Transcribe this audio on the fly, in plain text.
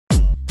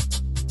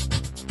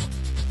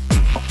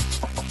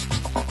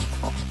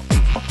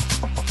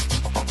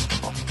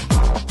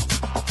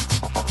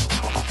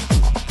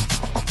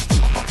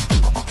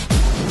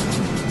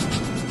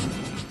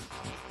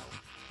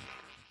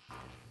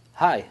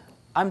Hi,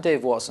 I'm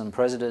Dave Watson,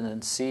 President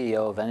and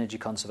CEO of Energy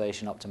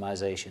Conservation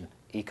Optimization,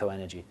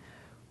 EcoEnergy.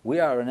 We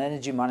are an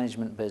energy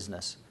management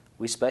business.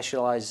 We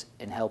specialize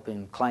in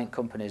helping client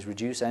companies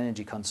reduce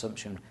energy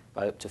consumption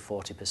by up to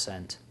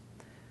 40%.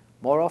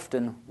 More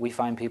often, we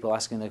find people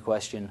asking the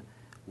question,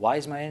 why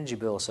is my energy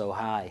bill so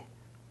high?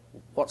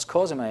 What's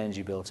causing my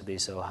energy bill to be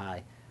so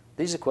high?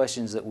 These are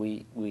questions that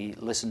we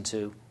listen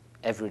to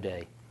every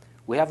day.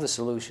 We have the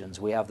solutions,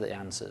 we have the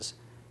answers.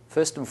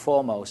 First and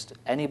foremost,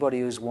 anybody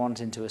who's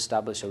wanting to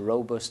establish a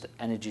robust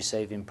energy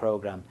saving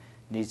program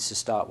needs to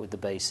start with the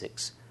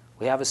basics.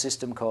 We have a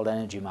system called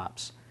Energy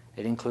Maps.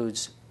 It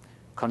includes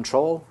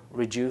control,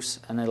 reduce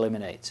and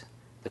eliminate.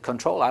 The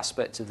control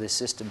aspect of this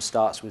system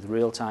starts with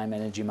real-time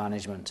energy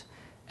management.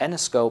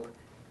 Enoscope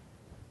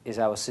is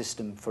our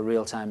system for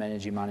real-time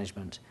energy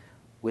management.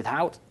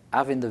 Without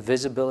having the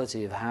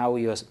visibility of how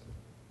you're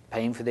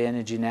paying for the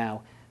energy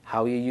now,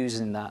 how you're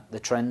using that, the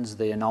trends,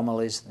 the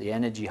anomalies, the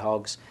energy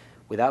hogs,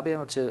 without being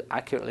able to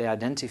accurately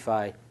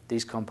identify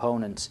these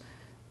components,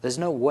 there's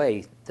no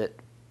way that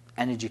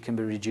energy can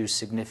be reduced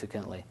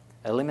significantly.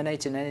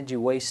 Eliminating energy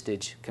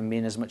wastage can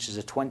mean as much as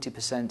a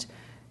 20%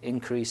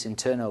 increase in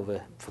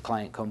turnover for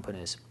client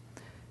companies.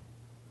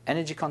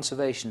 Energy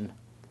conservation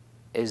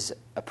is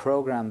a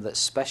program that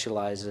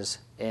specializes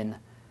in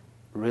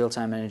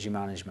real-time energy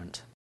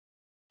management.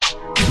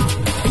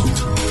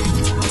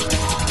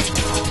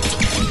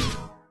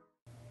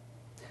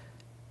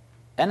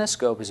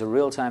 Enoscope is a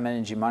real-time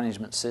energy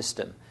management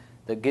system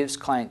that gives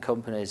client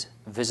companies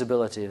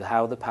visibility of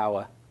how the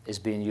power is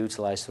being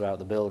utilized throughout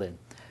the building.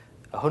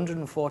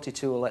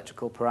 142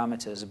 electrical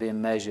parameters are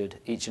being measured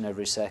each and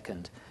every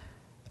second.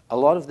 A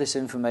lot of this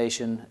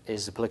information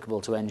is applicable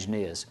to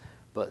engineers,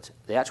 but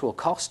the actual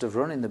cost of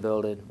running the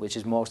building, which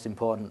is most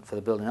important for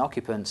the building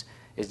occupants,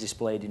 is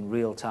displayed in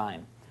real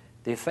time.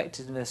 The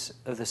effectiveness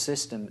of the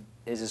system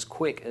is as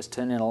quick as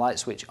turning a light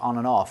switch on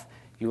and off.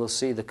 You will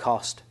see the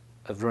cost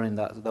of running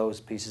those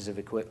pieces of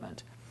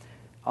equipment.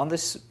 On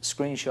this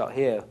screenshot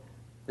here,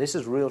 this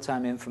is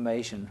real-time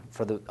information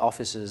for the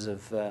officers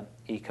of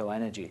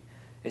EcoEnergy.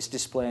 It's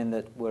displaying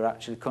that we're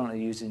actually currently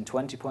using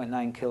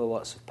 20.9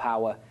 kilowatts of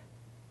power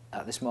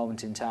at this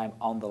moment in time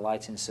on the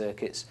lighting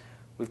circuits.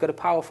 We've got a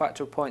power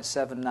factor of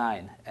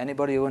 0.79.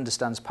 Anybody who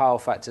understands power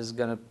factors is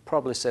going to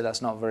probably say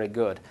that's not very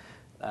good.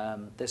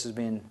 This has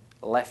been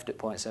left at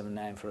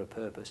 0.79 for a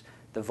purpose.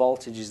 The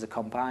voltage is the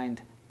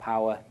combined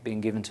power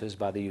being given to us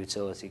by the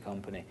utility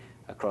company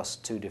across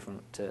two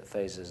different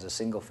phases, a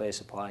single-phase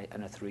supply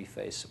and a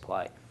three-phase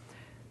supply.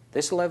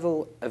 This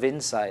level of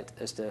insight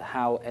as to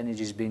how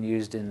energy is being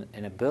used in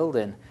a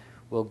building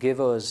will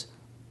give us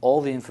all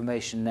the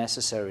information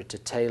necessary to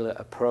tailor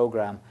a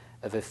program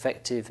of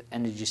effective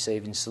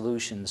energy-saving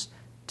solutions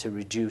to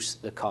reduce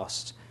the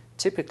costs.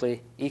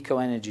 Typically,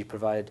 EcoEnergy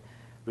provide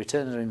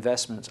return on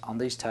investment on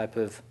these type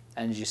of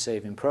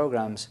energy-saving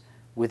programs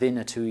within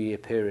a 2-year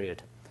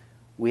period.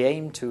 We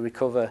aim to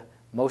recover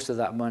most of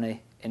that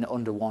money in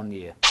under 1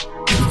 year.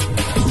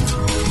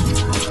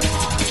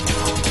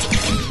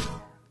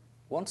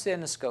 Once the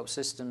Enoscope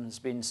system has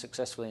been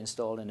successfully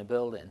installed in a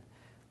building,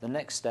 the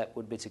next step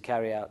would be to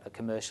carry out a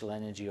commercial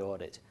energy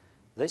audit.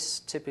 This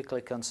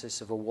typically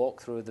consists of a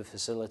walkthrough of the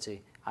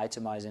facility,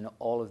 itemizing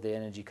all of the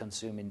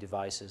energy-consuming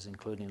devices,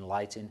 including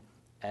lighting,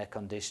 air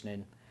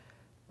conditioning,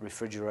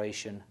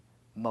 refrigeration,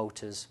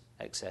 motors,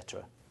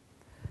 etc.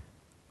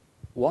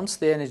 Once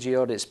the energy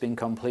audit's been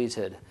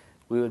completed,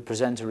 we would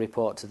present a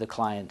report to the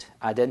client,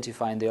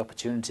 identifying the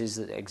opportunities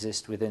that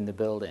exist within the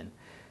building.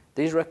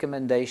 These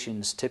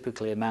recommendations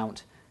typically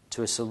amount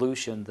to a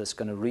solution that's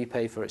going to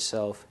repay for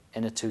itself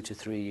in a 2 to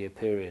 3 year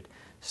period,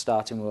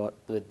 starting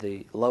with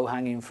the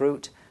low-hanging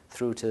fruit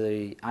through to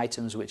the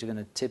items which are going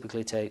to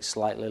typically take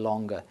slightly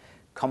longer.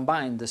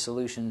 Combined, the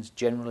solutions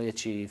generally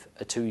achieve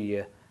a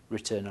 2-year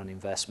return on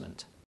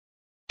investment.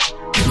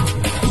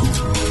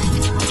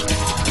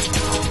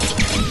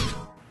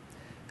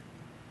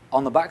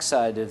 On the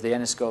backside of the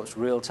Enoscope's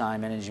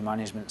real-time energy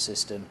management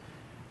system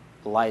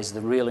lies the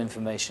real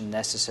information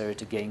necessary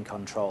to gain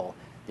control,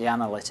 the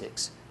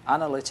analytics.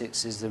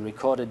 Analytics is the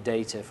recorded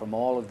data from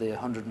all of the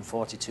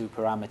 142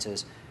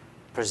 parameters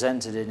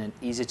presented in an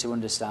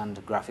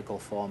easy-to-understand graphical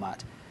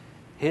format.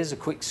 Here's a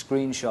quick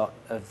screenshot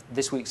of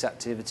this week's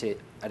activity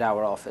at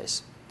our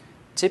office.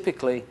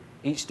 Typically,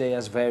 each day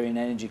has varying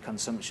energy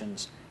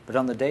consumptions, but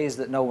on the days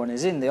that no one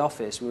is in the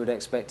office, we would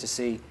expect to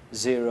see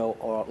 0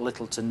 or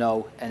little to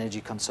no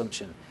energy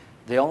consumption.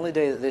 The only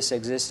day that this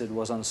existed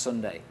was on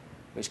Sunday,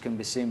 which can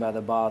be seen by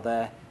the bar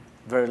there.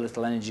 Very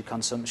little energy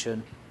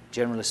consumption.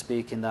 Generally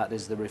speaking, that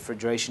is the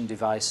refrigeration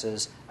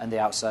devices and the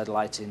outside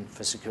lighting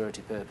for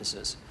security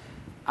purposes.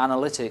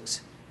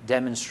 Analytics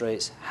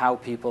demonstrates how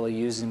people are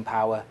using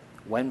power,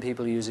 when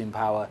people are using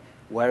power,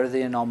 where are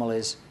the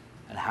anomalies,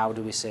 and how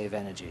do we save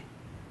energy.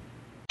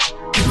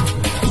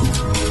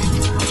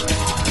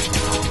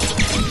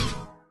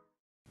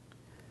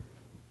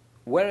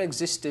 Where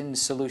existing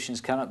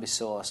solutions cannot be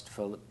sourced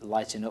for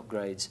lighting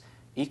upgrades,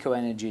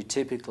 EcoEnergy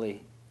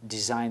typically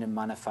design and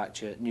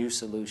manufacture new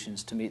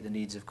solutions to meet the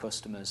needs of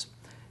customers.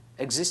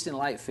 Existing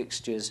light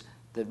fixtures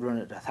that run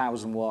at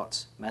 1,000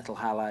 watts, metal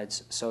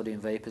halides, sodium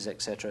vapors,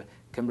 etc.,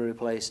 can be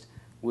replaced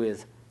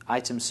with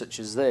items such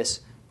as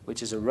this,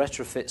 which is a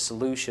retrofit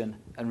solution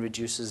and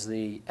reduces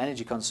the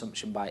energy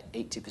consumption by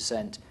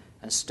 80%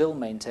 and still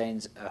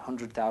maintains a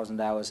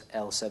 100,000 hours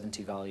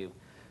L70 value.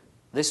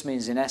 This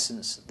means, in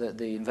essence, that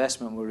the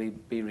investment will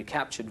be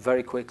recaptured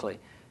very quickly,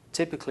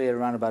 typically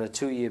around about a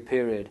 2-year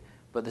period,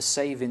 but the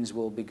savings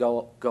will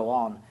go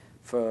on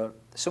for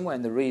somewhere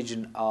in the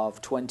region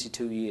of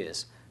 22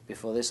 years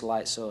before this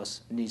light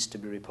source needs to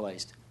be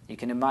replaced. You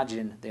can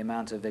imagine the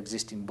amount of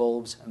existing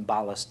bulbs and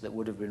ballast that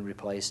would have been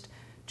replaced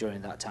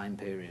during that time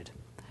period.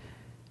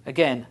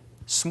 Again,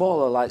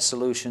 smaller light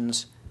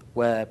solutions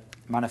where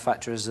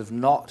manufacturers have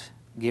not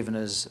given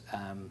us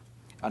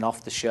an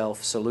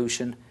off-the-shelf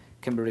solution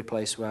can be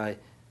replaced by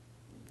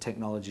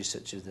technology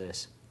such as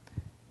this.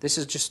 This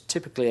is just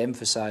typically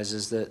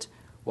emphasises that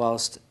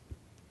whilst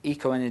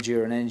Eco-Energy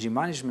are an energy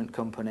management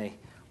company,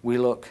 we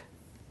look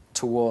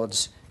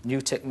towards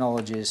new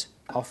technologies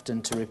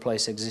often to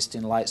replace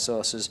existing light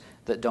sources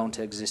that don't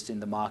exist in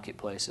the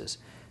marketplaces.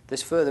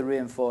 This further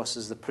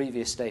reinforces the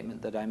previous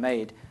statement that I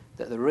made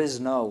that there is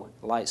no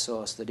light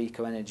source that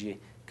Eco-Energy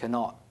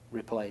cannot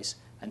replace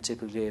and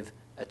typically give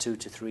a 2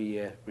 to 3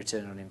 year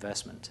return on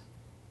investment.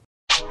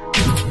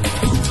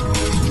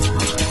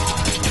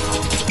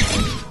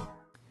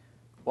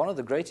 One of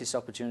the greatest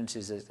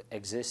opportunities that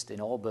exist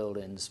in all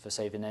buildings for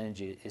saving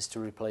energy is to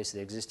replace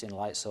the existing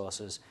light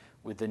sources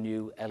with the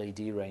new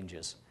LED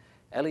ranges.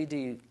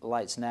 LED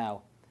lights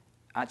now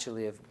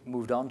actually have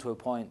moved on to a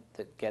point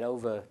that get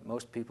over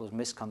most people's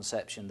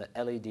misconception that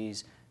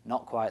LEDs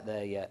not quite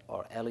there yet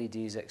or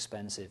LEDs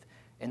expensive.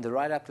 In the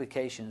right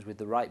applications with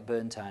the right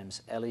burn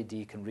times,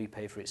 LED can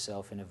repay for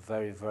itself in a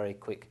very, very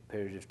quick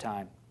period of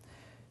time.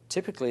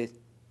 Typically,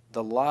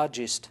 the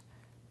largest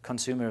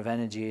consumer of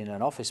energy in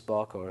an office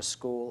block or a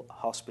school,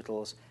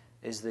 hospitals,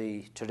 is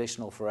the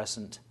traditional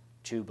fluorescent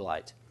tube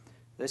light.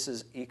 This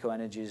is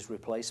Eco-Energy's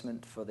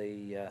replacement for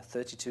the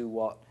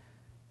 32-watt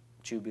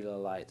tubular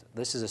light.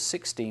 This is a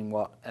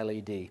 16-watt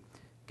LED.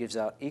 Gives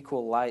out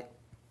equal light,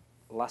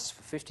 lasts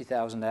for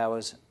 50,000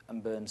 hours,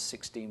 and burns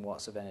 16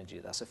 watts of energy.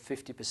 That's a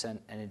 50%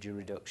 energy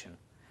reduction.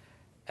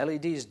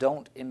 LEDs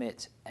don't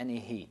emit any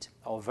heat,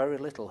 or very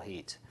little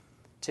heat.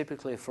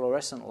 Typically, a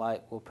fluorescent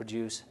light will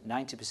produce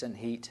 90%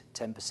 heat,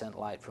 10%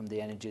 light from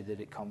the energy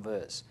that it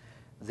converts.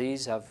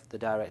 These have the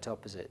direct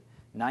opposite.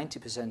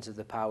 90% of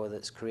the power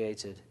that's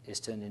created is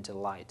turned into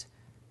light,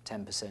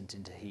 10%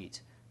 into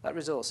heat. That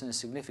results in a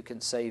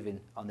significant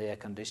saving on the air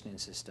conditioning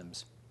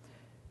systems.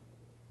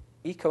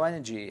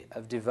 Eco-Energy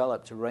have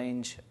developed a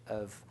range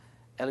of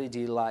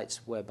LED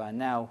lights whereby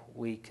now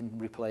we can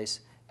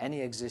replace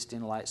any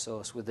existing light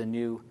source with a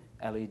new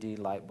LED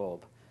light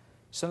bulb.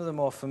 Some of the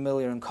more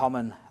familiar and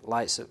common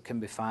lights that can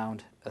be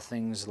found are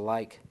things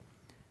like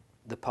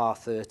the PAR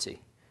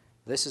 30.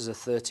 This is a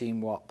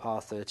 13-watt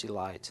PAR 30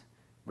 light.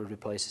 Would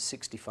replace a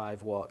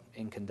 65-watt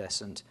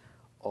incandescent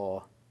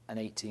or an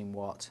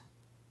 18-watt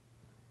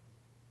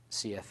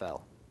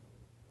CFL.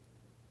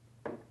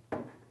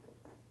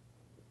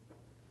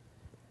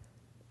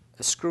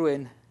 A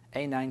screw-in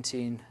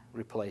A19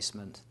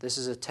 replacement. This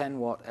is a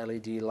 10-watt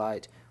LED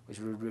light which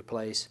would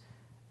replace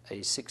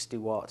a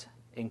 60-watt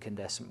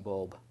incandescent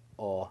bulb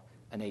or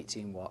an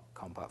 18-watt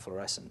compact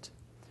fluorescent.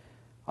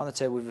 On the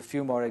table we have a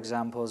few more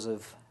examples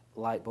of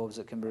light bulbs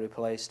that can be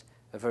replaced.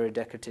 A very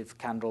decorative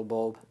candle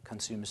bulb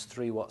consumes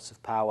 3 watts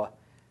of power,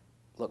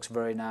 looks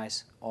very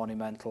nice,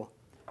 ornamental.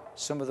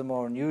 Some of the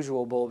more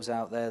unusual bulbs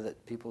out there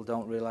that people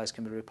don't realise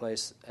can be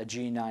replaced, a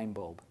G9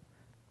 bulb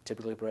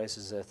typically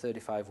replaces a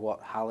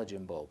 35-watt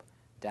halogen bulb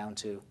down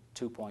to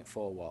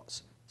 2.4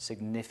 watts,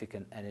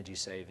 significant energy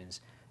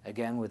savings,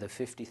 again with a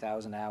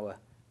 50,000 hour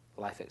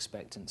life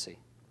expectancy.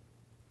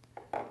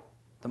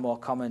 The more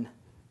common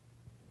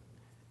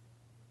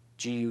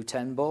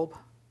GU10 bulb,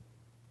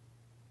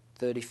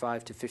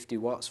 35 to 50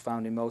 watts,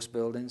 found in most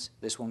buildings.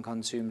 This one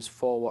consumes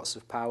 4 watts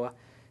of power,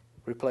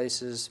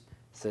 replaces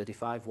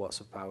 35 watts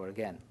of power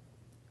again.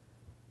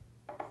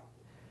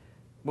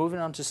 Moving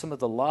on to some of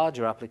the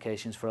larger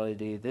applications for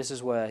LED, this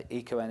is where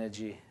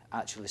Eco-Energy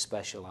actually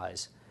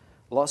specialise.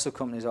 Lots of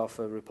companies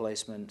offer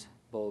replacement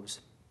bulbs,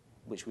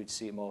 which we'd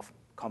more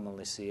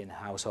commonly see in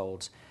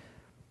households.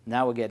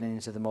 Now we're getting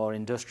into the more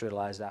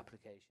industrialised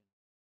applications.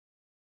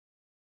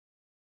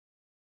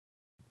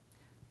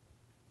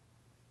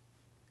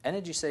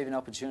 Energy saving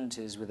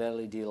opportunities with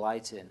LED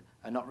lighting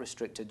are not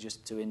restricted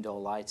just to indoor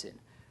lighting.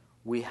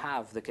 We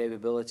have the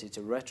capability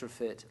to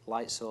retrofit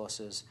light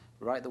sources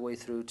right the way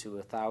through to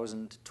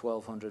 1,000,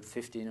 1,200,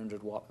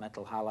 1,500 watt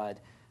metal halide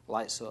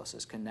light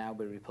sources can now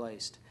be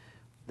replaced.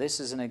 This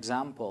is an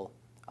example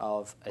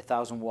of a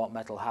 1,000 watt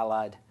metal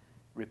halide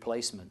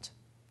replacement.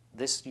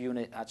 This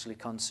unit actually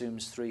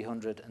consumes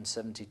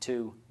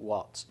 372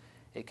 watts.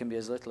 It can be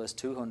as little as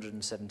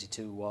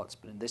 272 watts,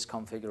 but in this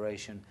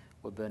configuration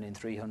we're burning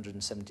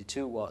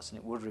 372 watts and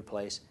it would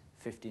replace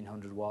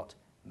 1,500 watt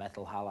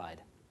metal halide.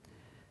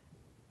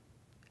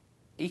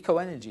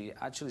 Eco-Energy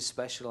actually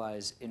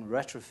specialise in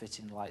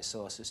retrofitting light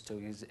sources to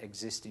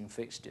existing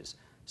fixtures.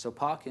 so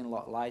parking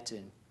lot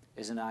lighting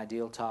is an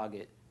ideal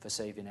target for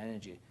saving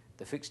energy.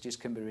 The fixtures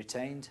can be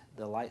retained,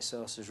 the light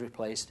source is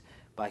replaced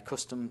by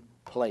custom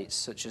plates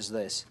such as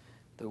this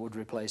that would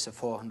replace a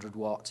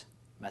 400-watt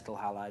metal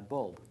halide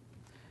bulb.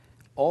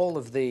 All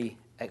of the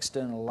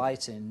external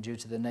lighting, due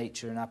to the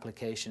nature and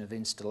application of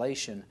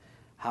installation,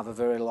 have a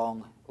very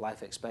long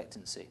life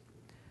expectancy.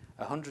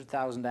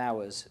 100,000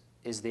 hours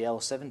is the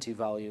L70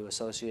 value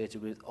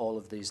associated with all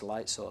of these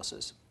light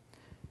sources.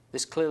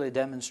 This clearly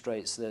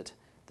demonstrates that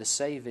the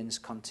savings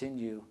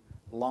continue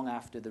long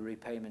after the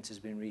repayment has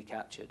been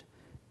recaptured.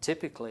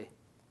 Typically,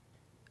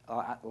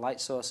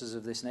 light sources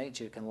of this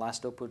nature can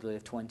last upwardly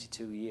of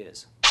 22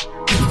 years.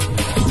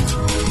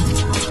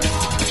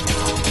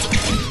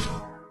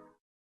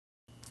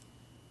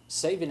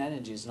 Saving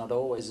energy is not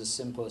always as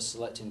simple as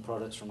selecting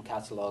products from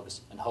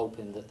catalogues and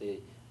hoping that the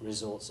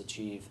results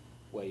achieve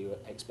where you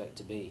expect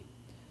to be.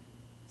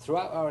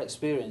 Throughout our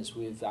experience,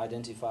 we've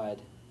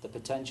identified the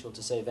potential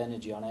to save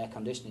energy on air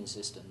conditioning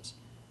systems,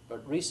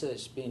 but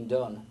research being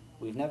done,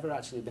 we've never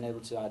actually been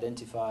able to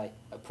identify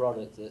a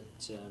product that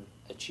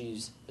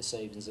achieves the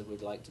savings that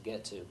we'd like to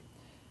get to.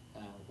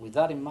 With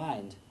that in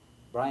mind,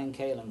 Brian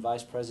Kalin,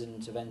 Vice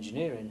President of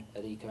Engineering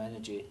at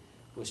EcoEnergy,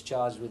 was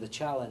charged with the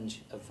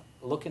challenge of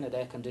looking at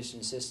air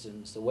conditioning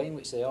systems, the way in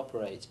which they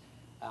operate,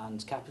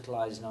 and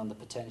capitalising on the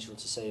potential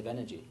to save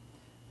energy.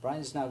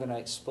 Brian's now going to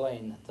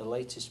explain the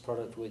latest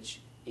product which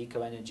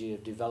EcoEnergy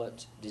have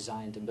developed,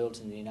 designed and built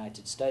in the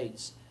United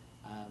States,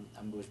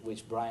 and with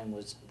which Brian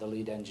was the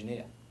lead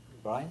engineer.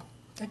 Brian?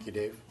 Thank you,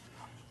 Dave.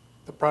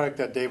 The product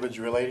that David's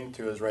relating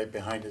to is right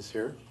behind us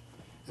here.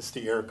 It's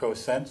the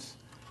AircoSense.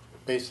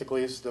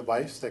 Basically, it's a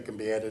device that can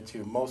be added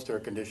to most air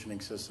conditioning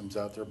systems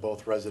out there,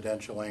 both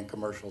residential and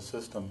commercial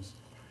systems.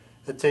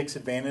 It takes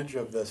advantage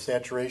of the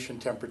saturation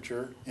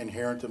temperature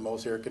inherent in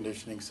most air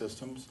conditioning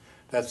systems.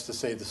 That's to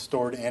say the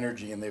stored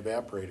energy in the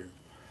evaporator.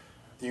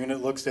 The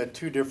unit looks at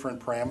two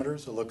different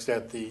parameters. It looks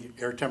at the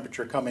air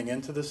temperature coming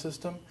into the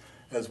system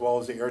as well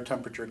as the air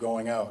temperature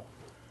going out.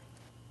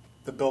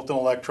 The built-in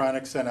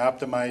electronics then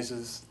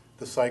optimizes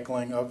the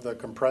cycling of the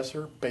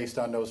compressor based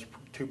on those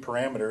two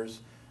parameters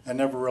and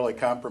never really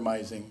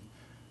compromising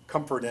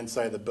comfort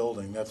inside the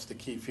building. That's the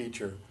key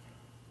feature.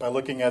 By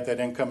looking at that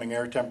incoming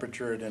air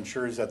temperature, it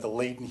ensures that the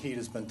latent heat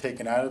has been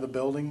taken out of the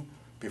building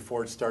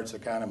before it starts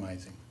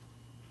economizing.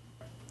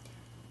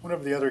 One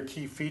of the other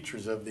key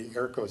features of the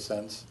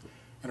AircoSense,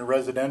 in a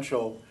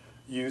residential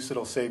use,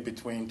 it'll save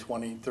between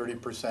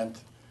 20-30%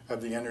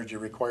 of the energy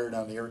required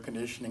on the air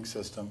conditioning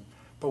system.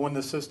 But when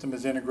the system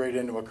is integrated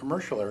into a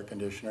commercial air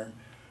conditioner,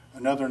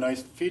 another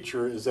nice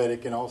feature is that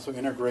it can also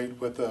integrate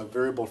with a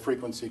variable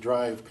frequency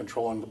drive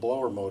controlling the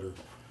blower motor.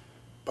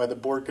 By the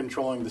board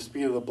controlling the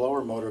speed of the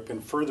blower motor, it can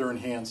further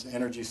enhance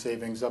energy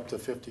savings up to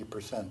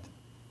 50%.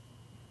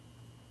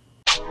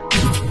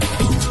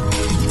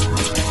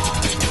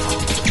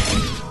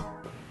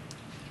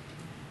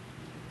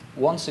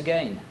 Once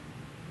again,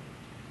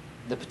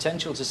 the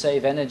potential to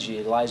save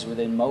energy lies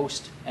within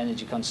most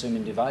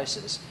energy-consuming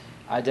devices.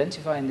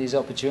 Identifying these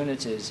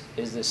opportunities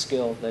is the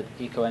skill that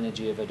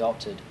EcoEnergy have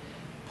adopted.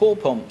 Pool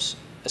pumps,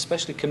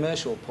 especially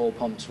commercial pool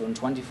pumps, run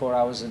 24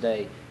 hours a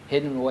day,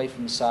 hidden away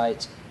from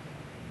sight.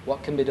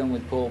 What can be done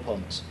with pool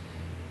pumps?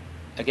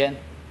 Again,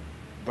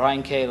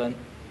 Brian Kalin,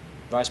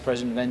 Vice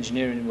President of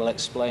Engineering, will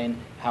explain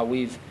how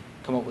we've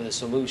come up with a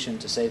solution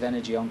to save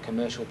energy on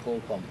commercial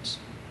pool pumps.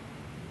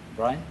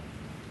 Brian?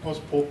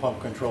 Most pool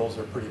pump controls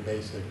are pretty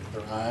basic.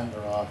 They're on,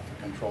 they're off,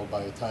 they're controlled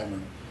by a timer.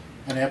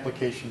 In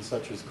applications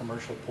such as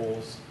commercial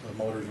pools, the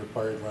motor is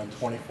required to run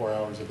 24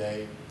 hours a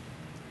day,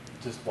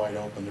 just wide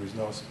open. There's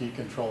no speed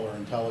control or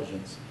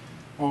intelligence.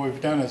 What we've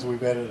done is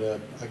we've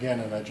added, again,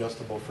 an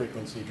adjustable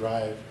frequency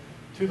drive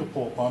to the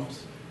pool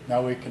pumps.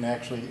 Now we can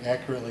actually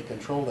accurately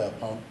control that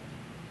pump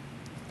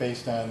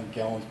based on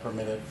gallons per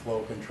minute,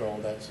 flow control,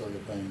 that sort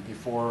of thing.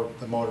 Before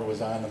the motor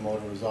was on, the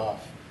motor was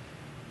off.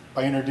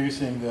 By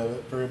introducing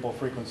the variable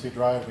frequency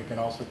drive, we can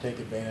also take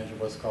advantage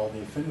of what's called the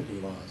affinity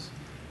laws.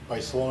 By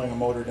slowing a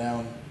motor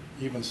down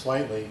even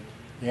slightly,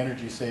 the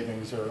energy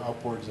savings are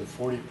upwards of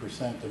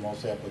 40% in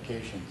most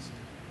applications.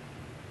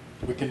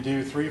 We can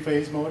do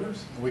three-phase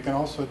motors, and we can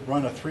also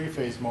run a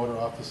three-phase motor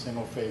off the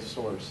single-phase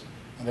source.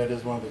 And that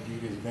is one of the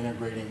beauties of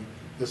integrating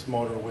this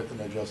motor with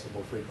an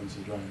adjustable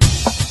frequency drive.